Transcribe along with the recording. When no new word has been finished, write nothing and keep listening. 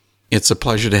It's a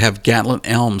pleasure to have Gatlin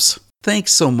Elms.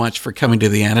 Thanks so much for coming to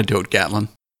The Antidote, Gatlin.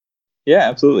 Yeah,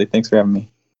 absolutely. Thanks for having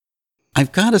me.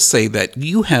 I've got to say that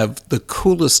you have the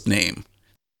coolest name.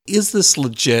 Is this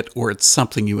legit or it's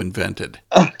something you invented?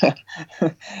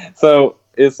 So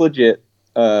it's legit,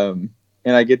 and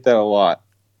I get that a lot.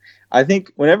 I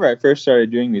think whenever I first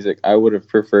started doing music, I would have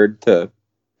preferred to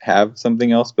have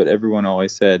something else, but everyone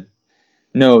always said,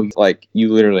 no, like,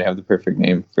 you literally have the perfect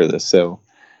name for this. So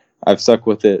I've stuck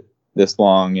with it this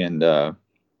long, and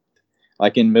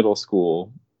like in middle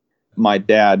school, my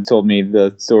dad told me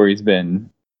the story's been,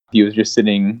 he was just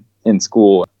sitting in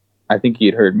school. I think he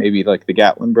had heard maybe like the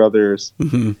Gatlin brothers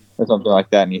or something like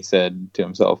that. And he said to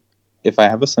himself, if I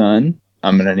have a son,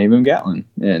 I'm going to name him Gatlin.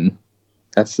 And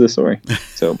that's the story.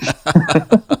 So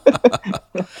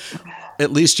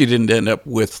at least you didn't end up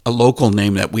with a local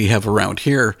name that we have around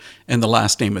here. And the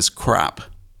last name is Crop.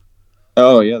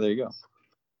 Oh yeah, there you go.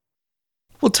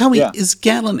 Well, tell me, is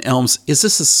Gatlin Elms, is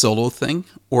this a solo thing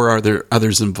or are there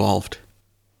others involved?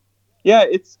 Yeah,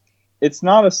 it's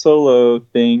not a solo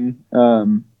thing.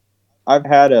 I've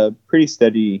had a pretty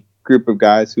steady group of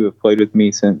guys who have played with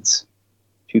me since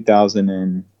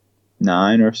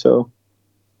 2009 or so.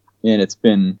 And it's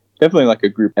been definitely like a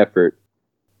group effort.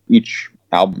 Each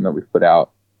album that we've put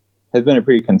out has been a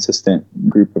pretty consistent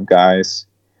group of guys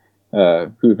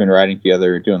who have been writing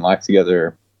together, doing live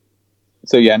together.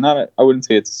 So yeah, I wouldn't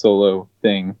say it's a solo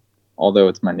thing, although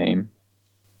it's my name.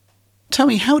 Tell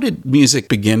me, how did music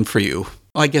begin for you?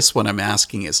 I guess what I'm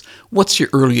asking is, what's your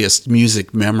earliest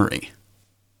music memory?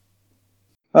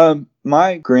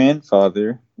 My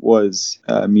grandfather was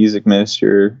a music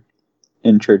minister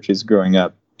in churches growing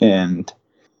up, and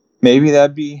maybe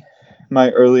that'd be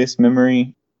my earliest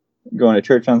memory. Going to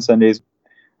church on Sundays,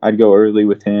 I'd go early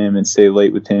with him and stay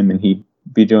late with him, and he'd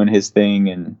be doing his thing,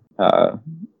 and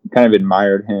kind of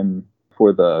admired him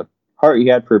for the heart he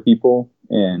had for people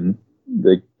and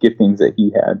the giftings that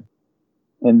he had.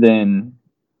 And then,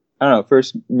 I don't know,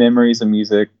 first memories of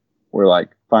music were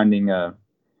like finding a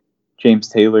James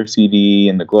Taylor CD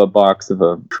in the glove box of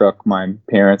a truck my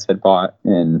parents had bought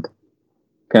and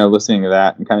kind of listening to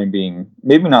that and kind of being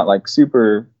maybe not like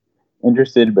super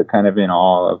interested, but kind of in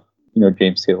awe of,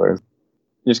 James Taylor.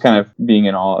 Just kind of being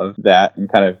in awe of that and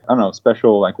kind of, I don't know,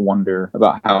 special like wonder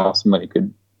about how somebody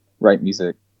could write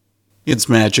music. It's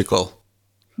magical.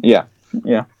 Yeah.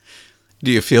 Yeah. Do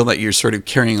you feel that you're sort of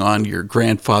carrying on your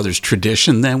grandfather's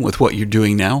tradition then with what you're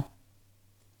doing now?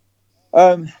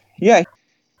 Yeah.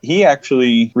 He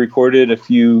actually recorded a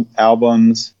few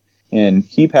albums, and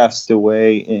he passed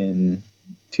away in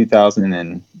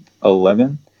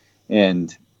 2011.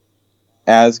 And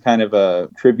as kind of a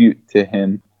tribute to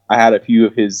him, I had a few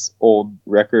of his old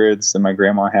records that my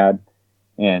grandma had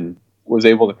and was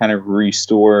able to kind of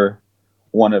restore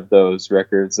one of those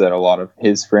records that a lot of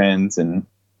his friends and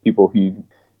people he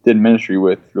did ministry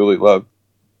with really loved.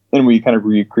 And we kind of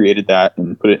recreated that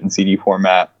and put it in CD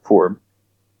format for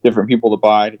different people to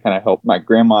buy to kind of help my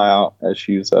grandma out as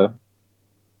she was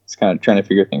just kind of trying to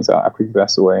figure things out after he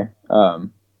passed away.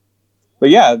 But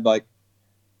yeah, like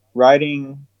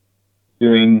writing,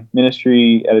 doing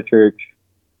ministry at a church,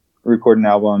 recording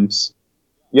albums.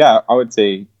 Yeah, I would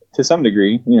say to some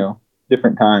degree,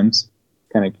 different times,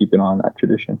 kind of keeping on that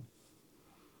tradition.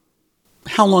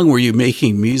 How long were you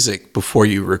making music before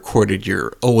you recorded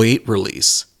your '08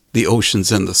 release, The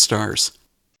Oceans and the Stars?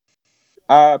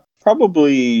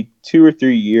 Probably 2 or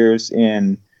 3 years,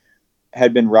 and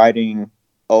had been writing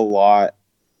a lot,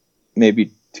 maybe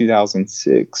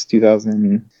 2006,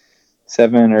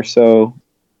 2007 or so.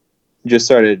 Just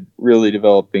started really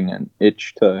developing an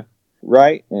itch to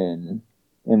write, and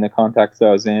in the context I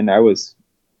was in, I was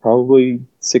probably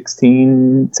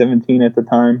 16, 17 at the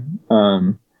time,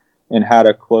 and had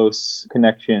a close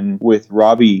connection with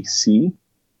Robbie C.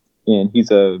 And he's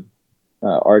a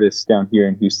artist down here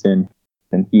in Houston.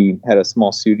 And he had a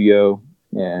small studio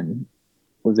and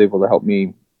was able to help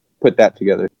me put that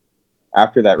together.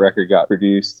 After that record got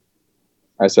produced,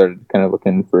 I started kind of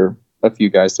looking for a few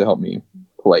guys to help me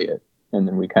play it. And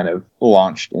then we kind of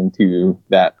launched into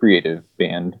that creative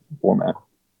band format.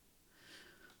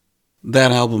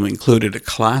 That album included a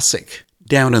classic,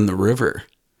 Down in the River.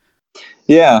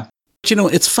 Yeah.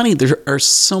 But it's funny, there are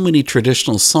so many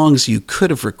traditional songs you could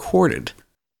have recorded.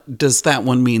 Does that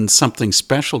one mean something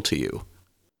special to you?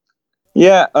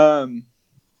 Yeah,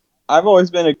 I've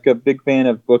always been a big fan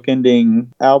of bookending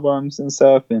albums and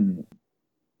stuff, and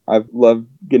I've loved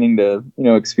getting to,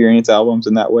 experience albums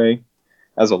in that way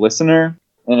as a listener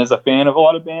and as a fan of a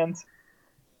lot of bands.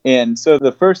 And so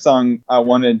the first song I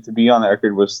wanted to be on the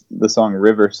record was the song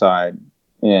Riverside,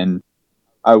 and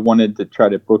I wanted to try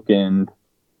to bookend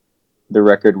the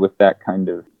record with that kind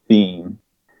of theme.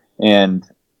 And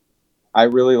I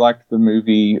really liked the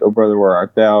movie Oh Brother, Where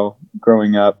Art Thou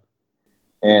growing up.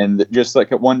 And just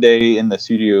like one day in the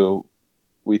studio,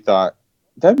 we thought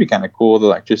that'd be kind of cool to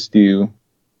like just do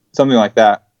something like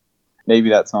that. Maybe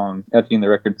that song at the end of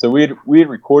the record. So we had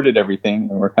recorded everything,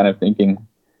 and we're kind of thinking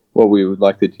what we would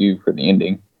like to do for the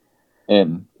ending,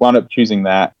 and wound up choosing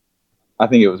that. I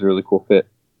think it was a really cool fit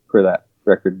for that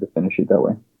record to finish it that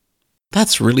way.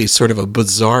 That's really sort of a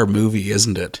bizarre movie,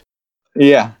 isn't it?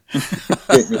 Yeah,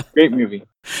 great movie.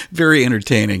 Very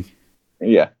entertaining.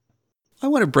 Yeah. I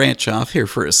want to branch off here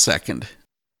for a second.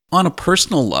 On a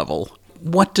personal level,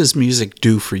 what does music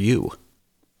do for you?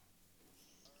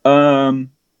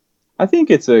 I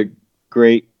think it's a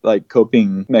great like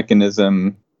coping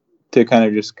mechanism to kind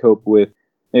of just cope with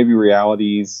maybe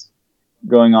realities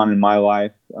going on in my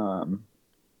life, and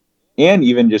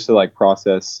even just to like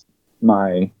process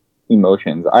my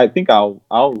emotions. I think I'll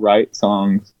write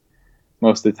songs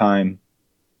most of the time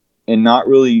and not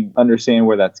really understand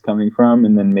where that's coming from,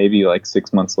 and then maybe like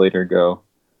 6 months later go,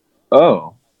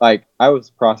 oh, like I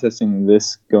was processing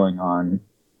this going on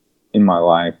in my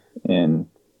life, and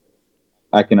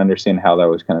I can understand how that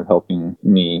was kind of helping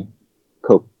me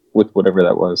cope with whatever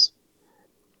that was.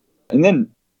 And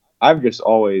then I've just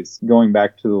always going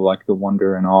back to the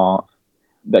wonder and awe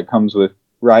that comes with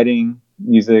writing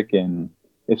music, and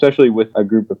especially with a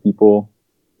group of people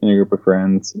and a group of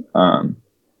friends,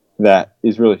 that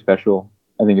is really special.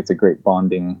 I think it's a great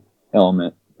bonding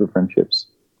element for friendships.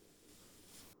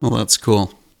 Well, that's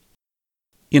cool.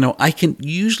 You know, I can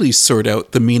usually sort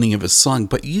out the meaning of a song,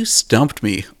 but you stumped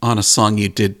me on a song you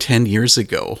did 10 years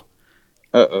ago.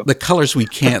 Uh-oh. The Colors We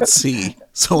Can't See.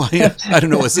 So I don't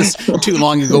know, is this too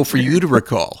long ago for you to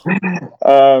recall?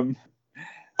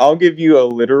 I'll give you a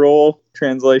literal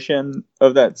translation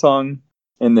of that song,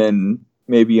 and then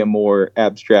maybe a more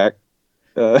abstract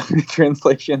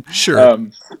translation. Sure.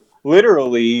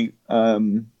 Literally,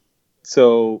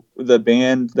 so the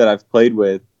band that I've played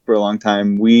with for a long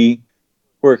time, we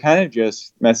were kind of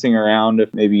just messing around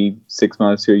maybe 6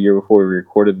 months to a year before we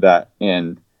recorded that,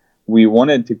 and we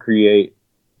wanted to create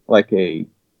like a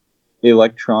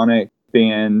electronic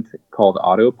band called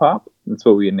Autopop. That's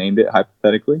what we had named it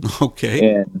hypothetically.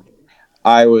 Okay. And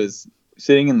I was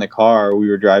sitting in the car, we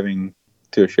were driving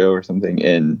to a show or something,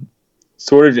 and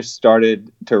sort of just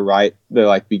started to write the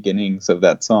like beginnings of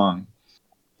that song,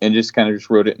 and just kind of just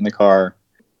wrote it in the car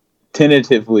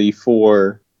tentatively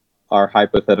for our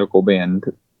hypothetical band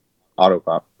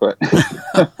Autopop. But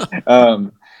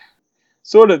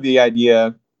sort of the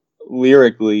idea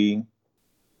lyrically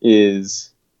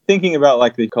is thinking about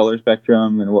like the color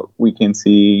spectrum and what we can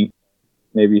see.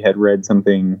 Maybe had read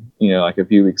something, like a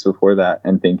few weeks before that,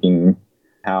 and thinking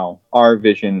how our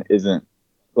vision isn't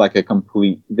like a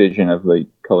complete vision of the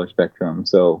color spectrum.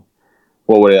 So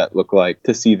what would that look like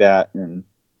to see that, and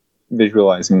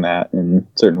visualizing that in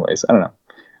certain ways? I don't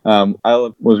know.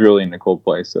 I was really into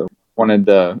Coldplay, so wanted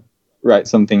to write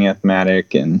something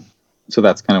thematic, and so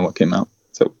that's kind of what came out.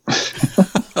 So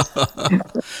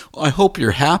Well, I hope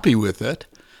you're happy with it.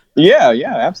 Yeah,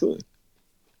 absolutely.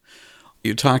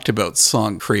 You talked about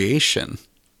song creation.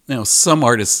 Now, some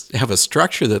artists have a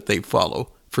structure that they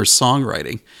follow for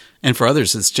songwriting, and for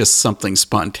others, it's just something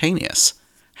spontaneous.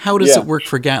 How does it work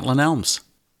for Gatlin Elms?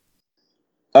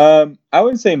 I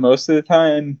would say most of the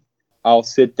time I'll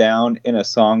sit down and a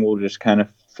song will just kind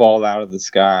of fall out of the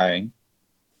sky,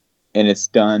 and it's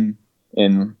done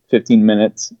in 15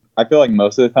 minutes. I feel like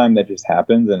most of the time that just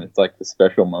happens, and it's like the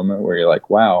special moment where you're like,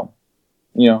 wow,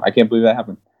 I can't believe that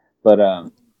happened. But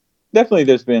definitely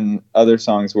there's been other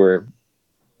songs where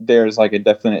there's like a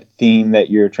definite theme that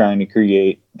you're trying to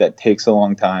create that takes a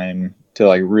long time to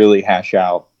like really hash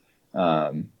out.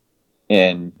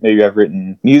 And maybe I've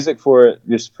written music for it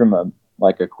just from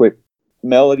a quick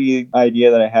melody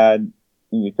idea that I had.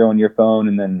 You throw in your phone,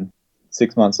 and then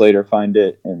 6 months later find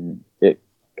it, and it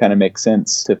kind of makes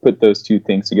sense to put those two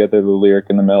things together, the lyric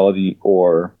and the melody,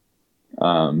 or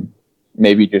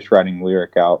maybe just writing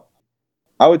lyric out.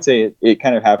 I would say it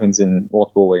kind of happens in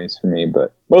multiple ways for me,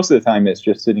 but most of the time it's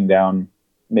just sitting down,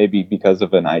 maybe because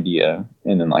of an idea,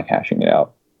 and then like hashing it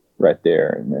out right there,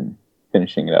 and then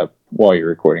finishing it up while you're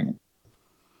recording it.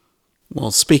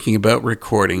 Well, speaking about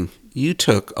recording, you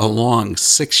took a long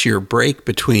 6-year break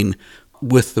between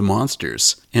With the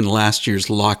Monsters and last year's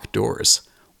Locked Doors.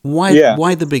 Why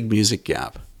the big music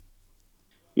gap?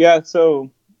 Yeah, so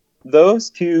those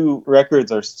two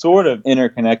records are sort of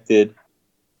interconnected.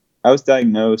 I was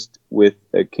diagnosed with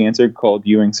a cancer called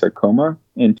Ewing sarcoma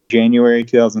in January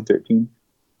 2013.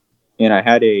 And I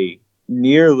had a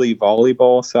nearly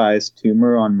volleyball-sized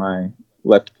tumor on my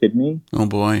left kidney. Oh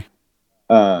boy.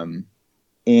 Um,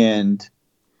 and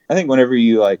I think whenever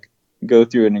you like go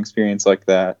through an experience like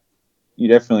that, you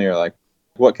definitely are like,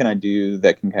 what can I do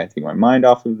that can kind of take my mind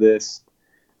off of this?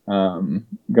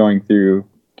 Going through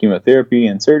chemotherapy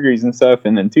and surgeries and stuff.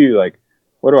 And then too, like,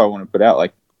 what do I want to put out?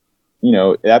 Like,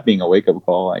 that being a wake up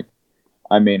call, like,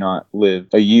 I may not live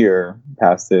a year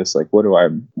past this. Like, what do I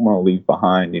want to leave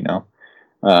behind,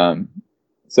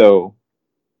 So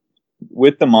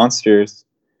with the Monsters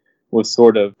was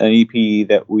sort of an EP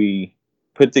that we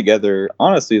put together,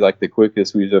 honestly, like the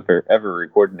quickest we've ever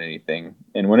recorded anything.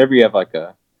 And whenever you have like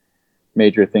a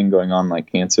major thing going on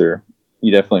like cancer,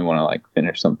 you definitely want to like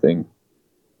finish something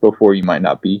before you might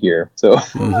not be here. So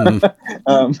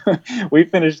we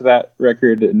finished that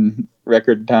record in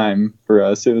record time for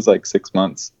us. It was like 6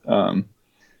 months.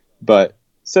 But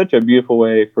such a beautiful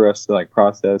way for us to like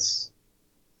process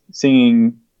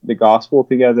singing the gospel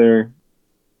together,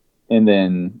 and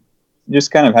then just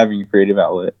kind of having a creative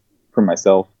outlet for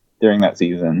myself during that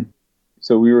season.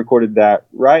 So we recorded that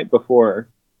right before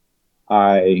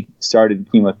I started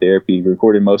chemotherapy,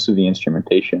 recorded most of the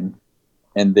instrumentation,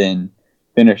 and then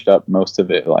finished up most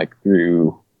of it like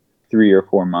through 3 or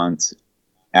 4 months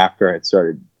after I had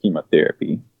started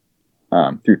chemotherapy,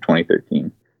 through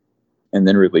 2013, and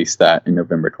then released that in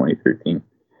November 2013.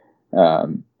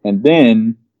 And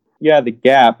then, the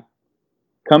gap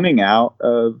coming out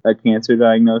of a cancer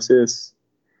diagnosis,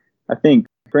 I think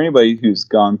for anybody who's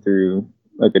gone through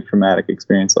like a traumatic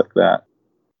experience like that,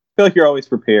 I feel like you're always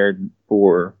prepared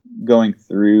for going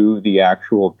through the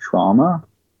actual trauma.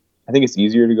 I think it's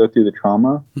easier to go through the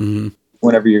trauma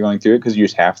whenever you're going through it because you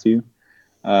just have to.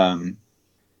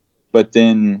 But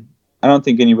then I don't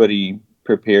think anybody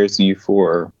prepares you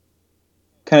for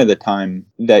kind of the time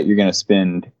that you're going to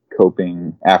spend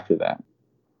coping after that.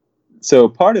 So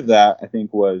part of that, I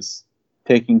think, was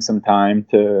taking some time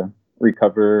to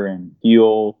recover and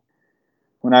heal.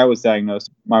 When I was diagnosed,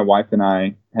 my wife and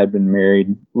I had been married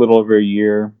a little over a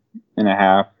year and a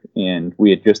half, and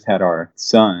we had just had our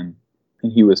son,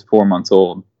 and he was 4 months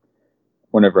old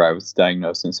whenever I was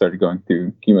diagnosed and started going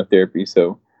through chemotherapy.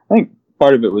 So I think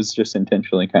part of it was just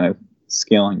intentionally kind of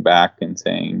scaling back and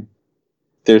saying,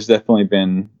 there's definitely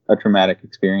been a traumatic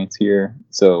experience here.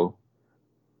 So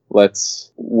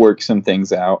let's work some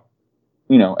things out,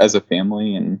 as a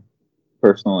family and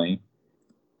personally.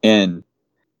 And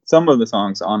some of the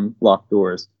songs on Locked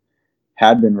Doors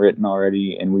had been written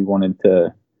already, and we wanted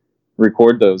to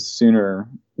record those sooner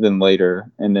than later.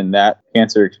 And then that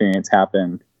cancer experience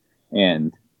happened,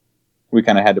 and we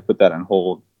kind of had to put that on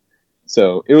hold.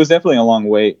 So it was definitely a long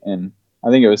wait, and I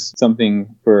think it was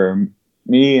something for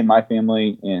me and my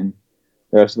family and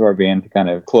the rest of our band to kind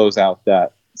of close out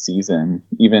that season,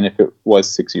 even if it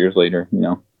was 6 years later,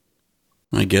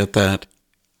 I get that.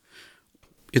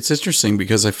 It's interesting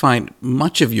because I find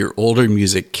much of your older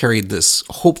music carried this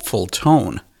hopeful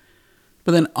tone.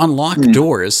 But then on Locked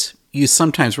Doors, you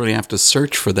sometimes really have to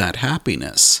search for that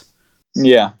happiness.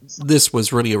 Yeah. This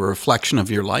was really a reflection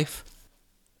of your life?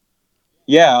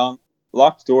 Yeah.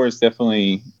 Locked Doors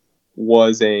definitely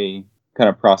was a kind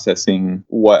of processing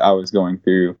what I was going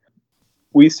through.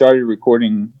 We started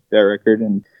recording that record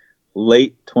in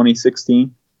late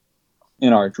 2016,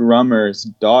 and our drummer's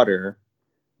daughter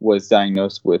was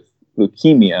diagnosed with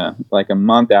leukemia like a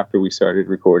month after we started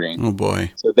recording. Oh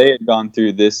boy. So they had gone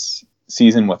through this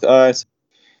season with us.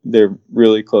 They're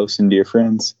really close and dear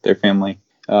friends, their family.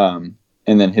 And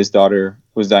then his daughter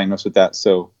was diagnosed with that.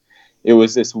 So it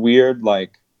was this weird,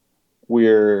 like,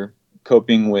 we're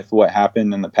coping with what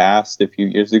happened in the past a few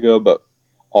years ago, but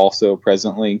also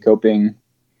presently coping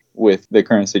with the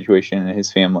current situation in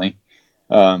his family.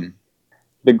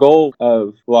 The goal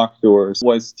of Locked Doors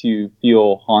was to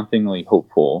feel hauntingly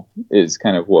hopeful, is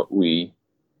kind of what we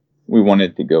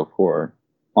wanted to go for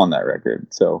on that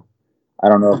record. So I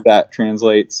don't know if that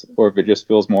translates or if it just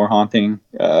feels more haunting.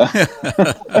 But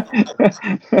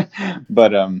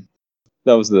that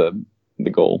was the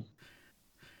goal.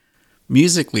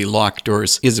 Musically, Locked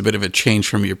Doors is a bit of a change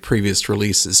from your previous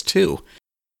releases, too.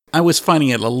 I was finding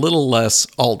it a little less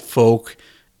alt-folk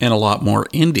and a lot more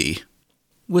indie.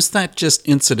 Was that just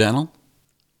incidental?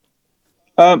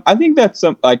 I think that's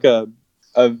like a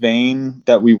vein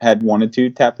that we had wanted to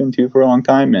tap into for a long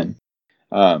time. And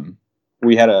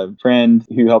we had a friend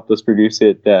who helped us produce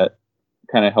it that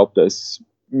kind of helped us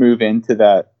move into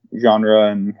that genre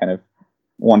and kind of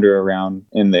wander around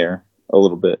in there a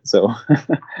little bit. So...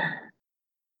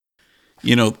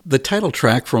 the title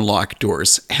track from Locked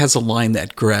Doors has a line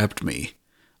that grabbed me.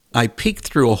 I peeked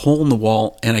through a hole in the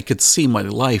wall and I could see my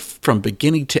life from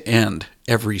beginning to end,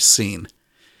 every scene.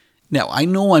 Now, I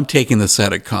know I'm taking this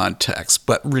out of context,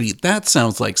 but really, that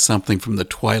sounds like something from the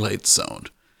Twilight Zone.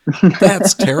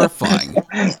 That's terrifying.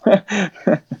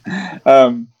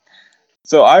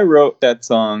 So I wrote that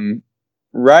song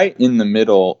right in the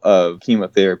middle of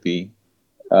chemotherapy.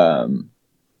 And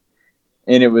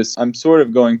I'm sort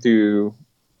of going through,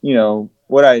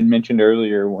 what I had mentioned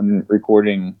earlier when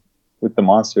recording with the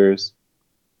Monsters,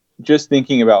 just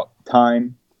thinking about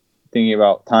time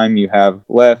you have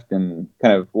left and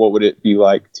kind of what would it be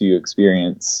like to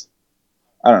experience,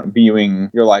 I don't know, viewing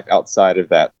your life outside of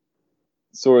that.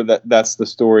 Sort of that's the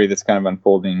story that's kind of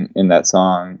unfolding in that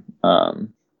song.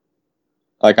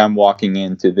 Like I'm walking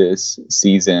into this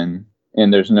season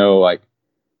and there's no like,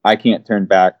 I can't turn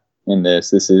back in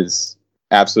this. This is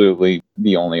absolutely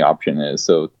the only option is.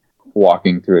 So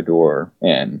walking through a door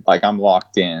and like I'm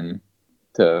locked in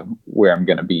to where I'm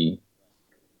going to be.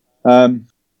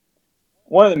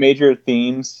 One of the major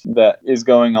themes that is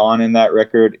going on in that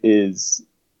record is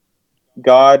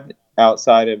God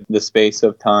outside of the space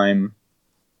of time.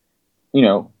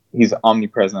 He's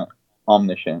omnipresent,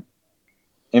 omniscient.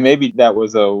 And maybe that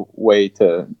was a way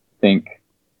to think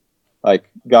like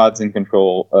God's in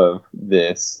control of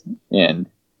this. And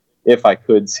if I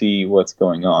could see what's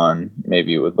going on,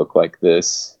 maybe it would look like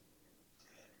this.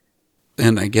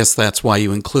 And I guess that's why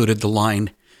you included the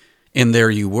line, "And there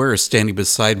you were, standing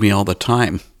beside me all the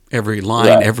time. Every line,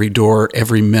 Right. every door,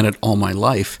 every minute, all my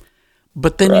life."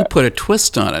 But then you Right. put a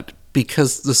twist on it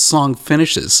because the song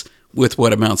finishes with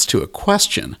what amounts to a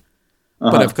question.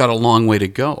 But I've got a long way to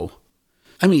go.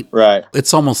 I mean, Right.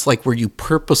 it's almost like were you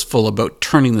purposeful about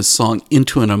turning the song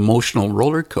into an emotional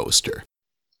roller coaster?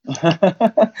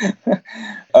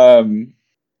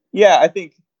 Yeah, I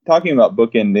think talking about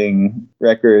bookending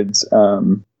records,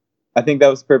 I think that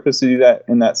was the purpose to do that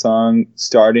in that song,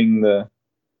 starting the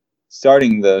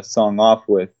song off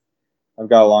with, "I've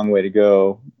got a long way to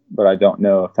go, but I don't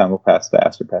know if time will pass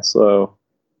fast or pass slow."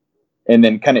 And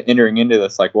then kind of entering into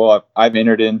this, like, well, I've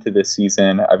entered into this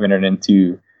season. I've entered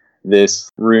into this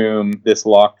room, this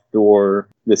locked door,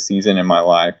 this season in my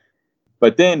life.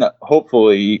 But then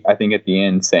hopefully, I think at the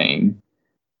end saying,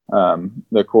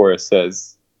 the chorus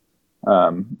says,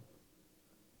 what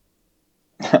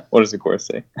does the chorus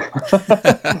say?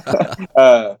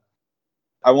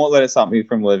 I won't let it stop me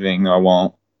from living. I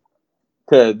won't.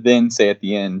 To then say at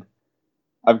the end,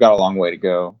 I've got a long way to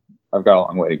go. I've got a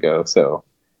long way to go. So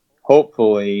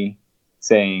hopefully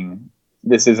saying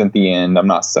this isn't the end. I'm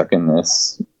not stuck in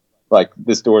this. Like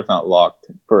this door's not locked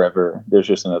forever. There's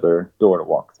just another door to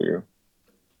walk through.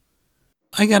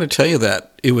 I got to tell you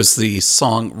that it was the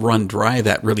song Run Dry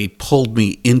that really pulled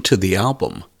me into the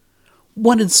album.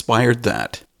 What inspired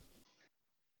that?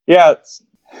 Yeah,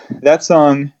 that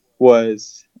song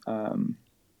was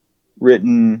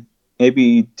written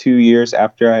maybe 2 years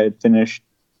after I had finished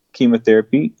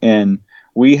chemotherapy. And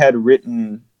we had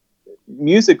written,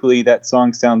 musically, that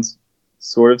song sounds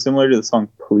sort of similar to the song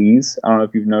Please. I don't know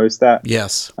if you've noticed that.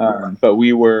 Yes. But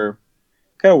we were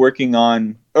kind of working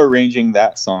on arranging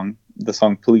that song, the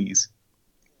song Please,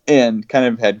 and kind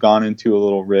of had gone into a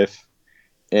little riff,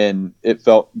 and it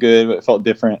felt good, but it felt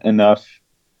different enough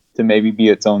to maybe be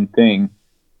its own thing.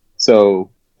 So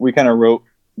we kind of wrote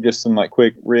just some like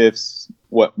quick riffs,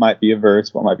 what might be a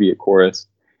verse, what might be a chorus.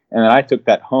 And then I took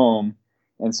that home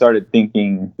and started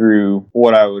thinking through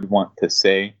what I would want to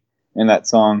say in that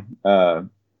song.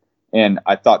 And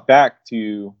I thought back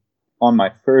to on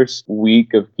my first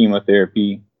week of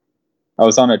chemotherapy, I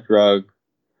was on a drug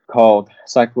called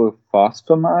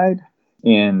cyclophosphamide,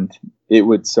 and it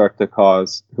would start to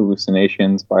cause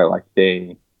hallucinations by like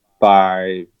day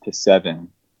 5 to 7.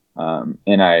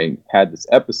 And I had this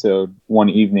episode one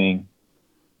evening.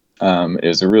 It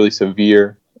was a really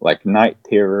severe, like night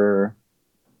terror,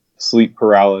 sleep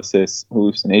paralysis,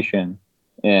 hallucination.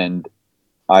 And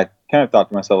I kind of thought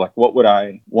to myself, like, what would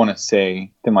I want to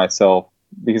say to myself?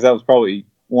 Because that was probably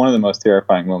one of the most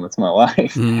terrifying moments of my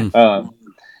life.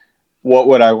 What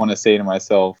would I want to say to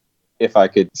myself if I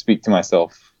could speak to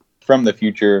myself from the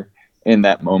future in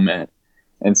that moment?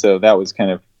 And so that was kind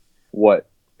of what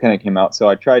kind of came out. So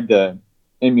I tried to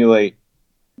emulate,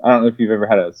 I don't know if you've ever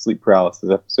had a sleep paralysis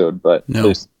episode, but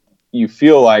No. You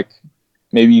feel like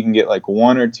maybe you can get like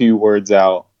 1 or 2 words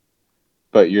out,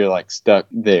 but you're like stuck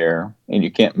there and you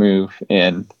can't move.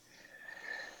 And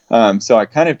so I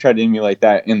kind of tried to emulate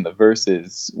that in the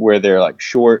verses where they're like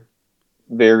short,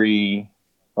 very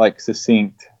like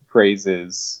succinct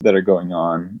phrases that are going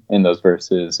on in those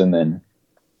verses. And then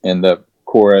in the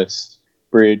chorus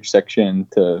bridge section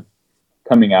to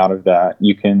coming out of that,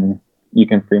 you can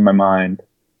free my mind.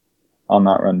 I'll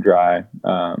not run dry.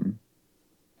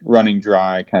 Running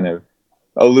dry kind of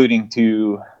alluding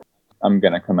to, I'm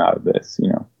going to come out of this, you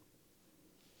know.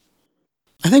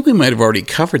 I think we might have already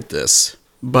covered this,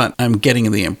 but I'm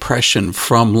getting the impression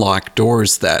from Locked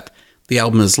Doors that the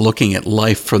album is looking at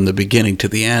life from the beginning to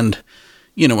the end,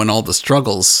 you know, and all the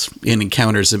struggles and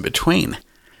encounters in between.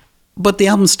 But the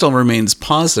album still remains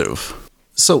positive.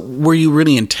 So were you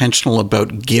really intentional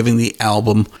about giving the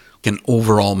album an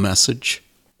overall message?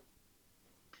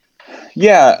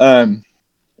 Yeah,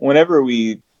 whenever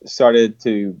we started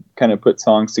to kind of put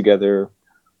songs together,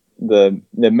 the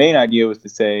main idea was to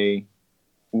say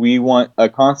we want a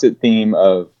constant theme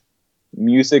of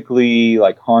musically,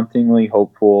 like, hauntingly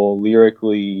hopeful,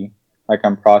 lyrically, like,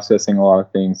 I'm processing a lot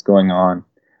of things going on.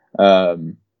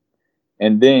 And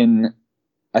then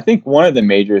I think one of the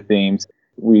major themes,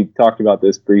 we talked about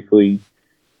this briefly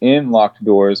in Locked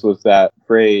Doors, was that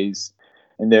phrase,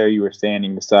 and there you were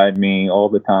standing beside me all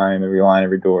the time, every line,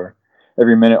 every door,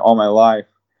 every minute, all my life.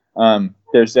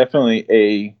 There's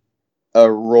definitely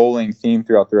a rolling theme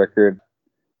throughout the record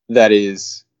that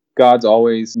is God's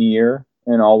always near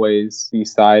and always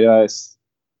beside us,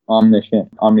 omniscient,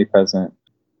 omnipresent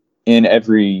in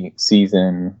every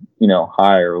season, you know,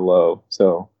 high or low.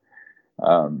 So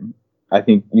I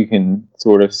think you can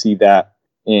sort of see that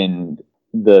in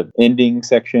the ending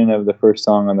section of the first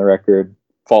song on the record,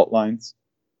 Fault Lines.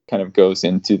 Kind of goes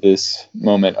into this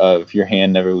moment of your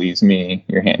hand never leaves me,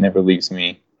 your hand never leaves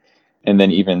me. And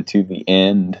then even to the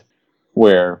end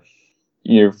where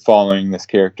you're following this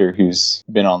character who's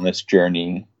been on this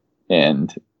journey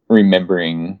and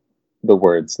remembering the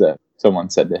words that someone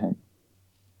said to him.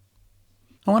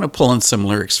 I want to pull in some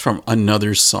lyrics from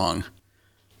another song.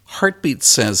 Heartbeat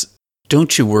says,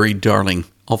 "Don't you worry, darling.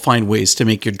 I'll find ways to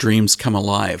make your dreams come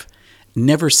alive.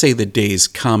 Never say the day's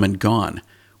come and gone.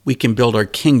 We can build our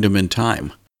kingdom in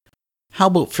time." How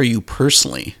about for you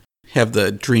personally? Have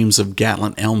the dreams of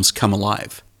Gatlin Elms come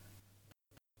alive?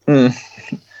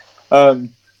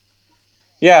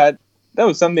 Yeah, that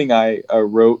was something I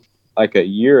wrote like a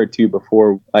year or two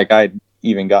before, like, I'd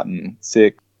even gotten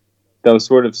sick. That was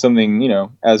sort of something, you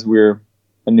know, as we're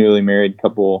a newly married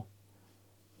couple,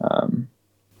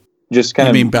 just kind You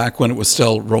of... mean back when it was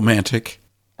still romantic?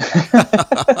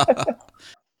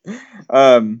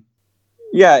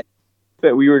 Yeah,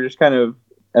 but we were just kind of,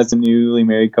 as a newly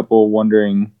married couple,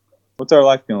 wondering what's our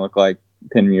life going to look like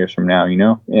 10 years from now, you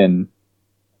know? And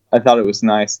I thought it was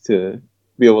nice to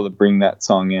be able to bring that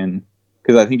song in,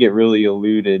 because I think it really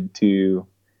alluded to,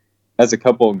 as a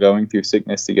couple, going through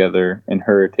sickness together and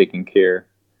her taking care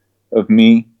of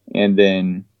me and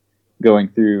then going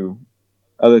through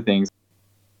other things.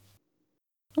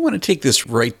 I want to take this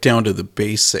right down to the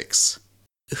basics.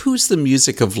 Who's the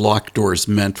music of Locked Doors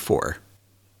meant for?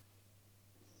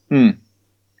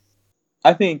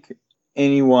 I think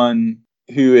anyone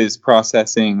who is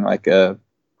processing like a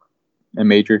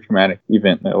major traumatic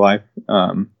event in their life,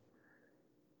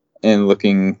 and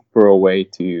looking for a way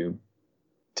to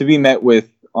be met with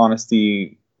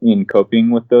honesty in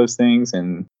coping with those things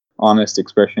and honest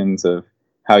expressions of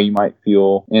how you might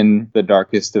feel in the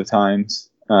darkest of times.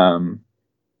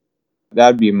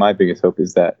 That'd be my biggest hope,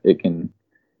 is that it can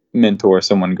mentor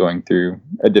someone going through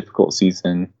a difficult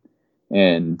season,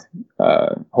 and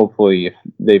hopefully, if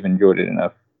they've enjoyed it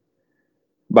enough,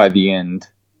 by the end,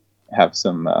 have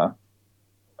some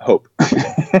hope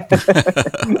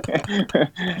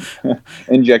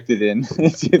injected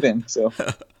into them. So,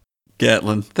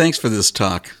 Gatlin, thanks for this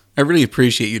talk. I really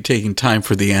appreciate you taking time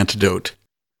for the antidote.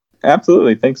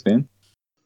 absolutely. Thanks, man.